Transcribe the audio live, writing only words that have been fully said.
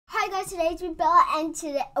Hi guys, today it's me Bella, and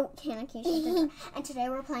today Hannah, can you shut the door? And today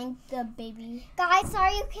we're playing the baby. Guys,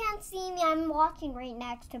 sorry you can't see me. I'm walking right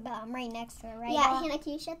next to Bella. I'm right next to her, right? Yeah, Bella? Hannah,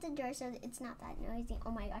 can you shut the door so it's not that noisy?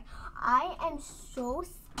 Oh my god, I am so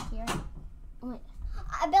scared. Oh my.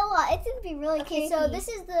 Bella, it's gonna be really Okay, creepy. so this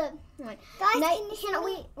is the Guys, Hannah,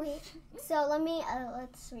 wait. So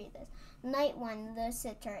let's read this. Night 1, the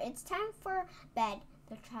sitter. It's time for bed.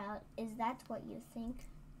 The child. Is that what you think?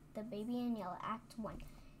 The baby in yellow. Act 1.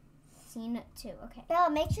 Scene 2. Okay. Bella,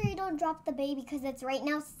 make sure you don't drop the baby because it's right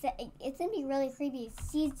now. It's gonna be really creepy.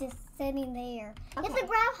 She's just sitting there. Okay. You have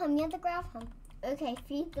to grab him. Okay,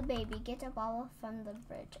 feed the baby. Get a bottle from the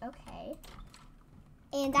fridge. Okay.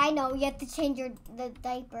 And I know you have to change the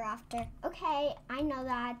diaper after. Okay, I know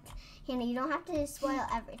that. Hannah, you don't have to spoil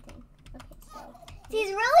everything. Okay, so. She's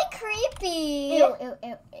really creepy.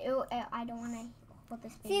 Ew, I don't want to hold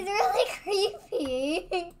this baby. She's really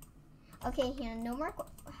creepy. Okay, Hannah, no more.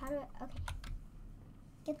 How do I? Okay.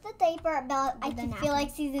 Get the diaper, Bella. I The can napkin. feel like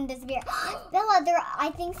she's in disappear. Bella, I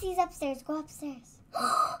think she's upstairs. Go upstairs.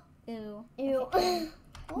 Ew. Ew.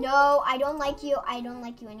 No, I don't like you. I don't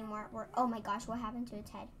like you anymore. Oh my gosh, what happened to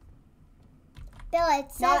its head? Bella,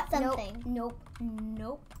 it said something. Nope.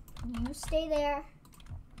 You stay there.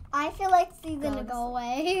 I feel like she's gonna go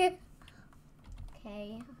away.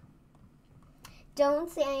 Okay. Don't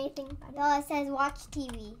say anything about it. Bella says watch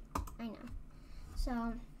TV. I know.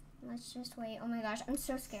 So, let's just wait. Oh my gosh, I'm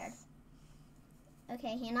so scared.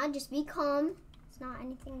 Okay, Hannah, just be calm. It's not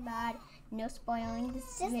anything bad. No spoiling.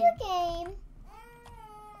 This Just is a game.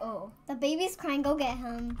 Oh, The baby's crying. Go get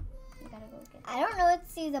him. I gotta go get I don't know if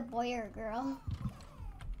she's a boy or a girl.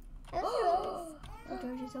 The door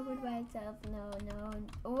just opened by itself. No.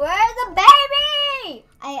 Where's the baby?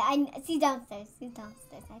 She's downstairs. I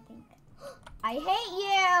think. I hate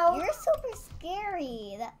you. You're super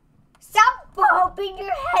scary. Stop bumping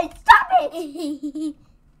your head. Stop it.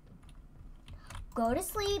 Go to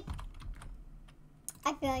sleep.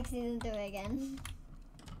 I feel like she's gonna do it again.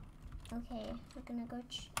 Okay, we're gonna go.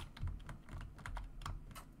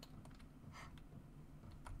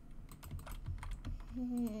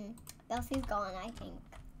 Elsie's gone, I think.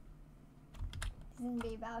 She's gonna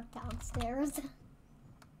be about downstairs.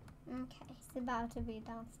 Okay. She's about to be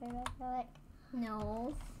downstairs, I feel like.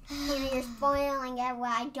 No. Hannah, you're spoiling it what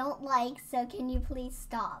I don't like, so can you please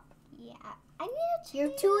stop? Yeah. I need a chair.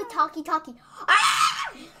 You're too talky.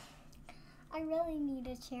 Ah! I really need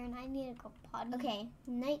a chair and I need to go potty. Okay,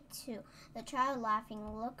 night 2. The child laughing.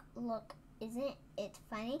 Look. Isn't it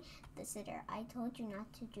funny? The sitter. I told you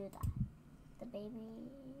not to do that. The baby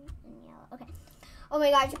in yellow. Okay. Oh my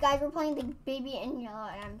gosh, you guys, we're playing the baby in yellow,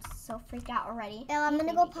 and I'm so freaked out already. Bella, I'm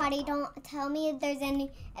gonna go potty. Yellow. Don't tell me if there's any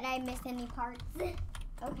and I missed any parts.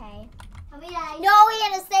 Okay. Tell me that. No,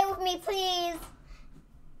 Hannah, stay with me, please.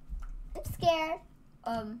 I'm scared.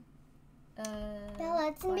 Bella,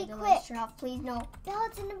 it's gonna be the quick. lights turn off, please, no. Bella,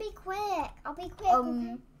 it's gonna be quick. I'll be quick.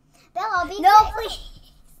 Um, Bella, I'll be No, quick.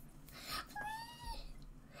 please.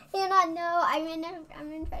 Hannah, no, I'm in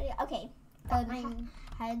ready. Okay. How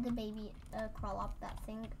did the baby crawl up that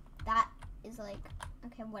thing? That is like,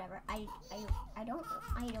 okay, whatever. I don't care.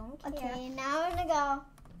 Okay, now I'm gonna go.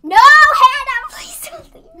 No, Hannah, please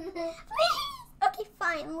don't leave. Please. Okay,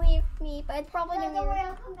 fine, leave me, but it's probably Don't gonna worry, be.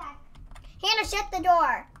 I'll come back. Hannah, shut the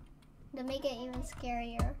door. To make it even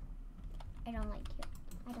scarier. I don't like you.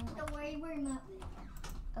 I don't like. Don't worry, we're not.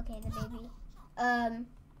 Okay, the baby.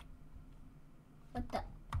 What the?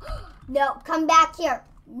 No, come back here.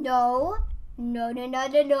 No. Don't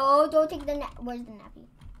take the nap. Where's the nappy?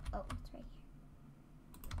 Oh, it's right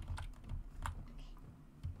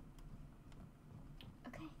here.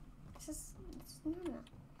 Okay. This is normal.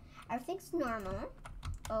 Everything's normal.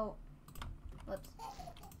 Oh. Whoops.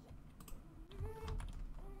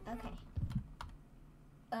 Okay.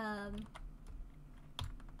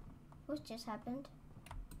 What just happened?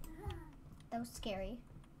 That was scary.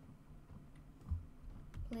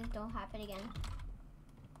 Please don't happen again.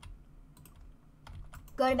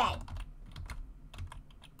 Go to bed.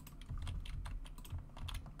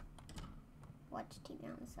 Watch TV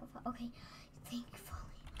on the sofa. Okay, thankfully.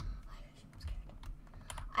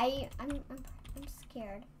 I'm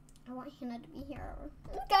scared. I want Hannah to be here.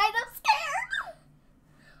 Guys, I'm scared.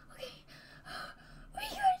 Okay. Oh my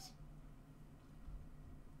gosh.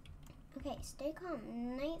 Okay, stay calm.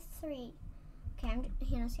 Night 3. Okay,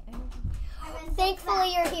 Hannah.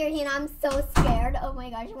 Thankfully, you're here, Hannah. I'm so scared. Oh my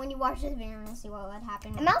gosh. When you watch this video, you're going to see what would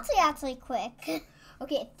happen. I'm actually quick.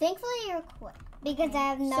 Okay, thankfully, you're quick. Because I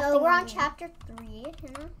have nothing. So, we're on here. chapter 3,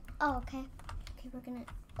 Hannah. Oh, okay. Okay, we're going to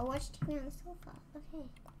watch TV on the sofa. Okay.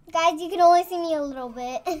 Guys, you can only see me a little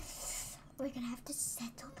bit. We're going to have to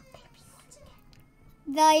settle the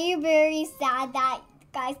You're very sad that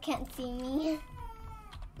guys can't see me.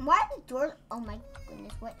 Why are the doors? Oh my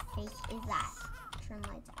goodness, what face is that? Turn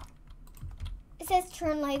lights off. It says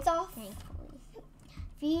turn lights off. Thankfully.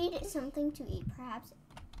 Feed something to eat, perhaps.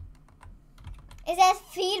 It says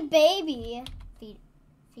feed baby. Feed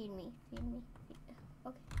me.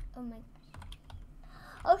 Okay. Oh my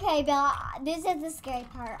gosh. Okay, Bella, this is the scary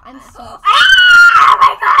part. I'm so Oh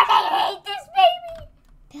my god, I hate this baby.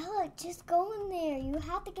 Bella, just go in there. You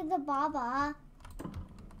have to get the baba.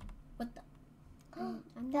 What the?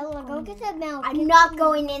 I'm Bella, go get the milk. I'm not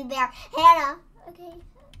going in there. Hannah. Okay.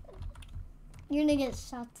 You're gonna get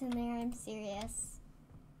shots in there. I'm serious.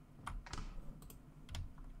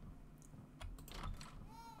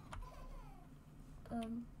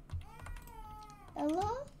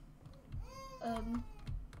 Bella?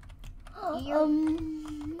 Eat your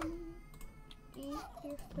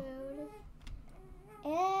food.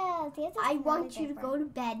 Yeah, I want you to go to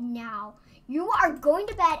bed now. You are going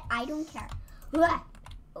to bed. I don't care. Oh,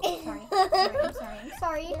 sorry. I'm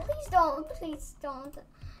sorry. Please don't.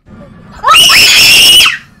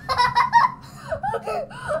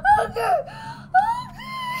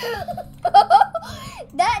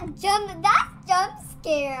 That's jump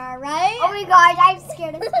scare, right? Oh my gosh, I'm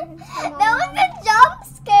scared. That was a jump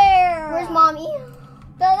scare. Where's mommy?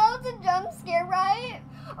 That was a jump scare, right?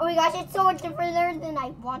 Oh my gosh, it's so much different than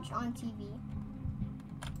I watch on TV.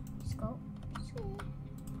 Just go.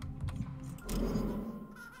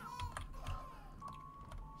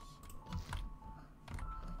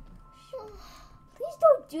 Please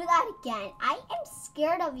don't do that again. I am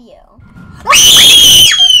scared of you.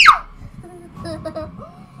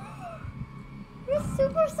 We're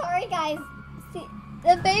super sorry, guys. See,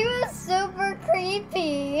 the baby was super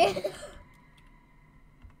creepy.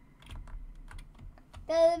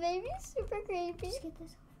 The baby's super creepy. Just get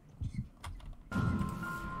this over.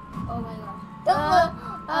 Oh my gosh.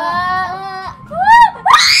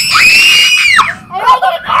 I'm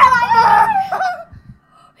getting paralyzed.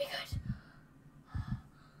 Oh my gosh.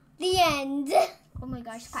 The end. Oh my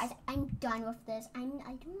gosh, guys, I'm done with this. I don't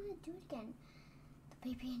want to do it again. The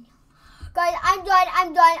baby in yellow. Guys, I'm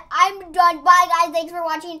done. Bye, guys. Thanks for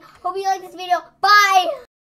watching. Hope you like this video. Bye.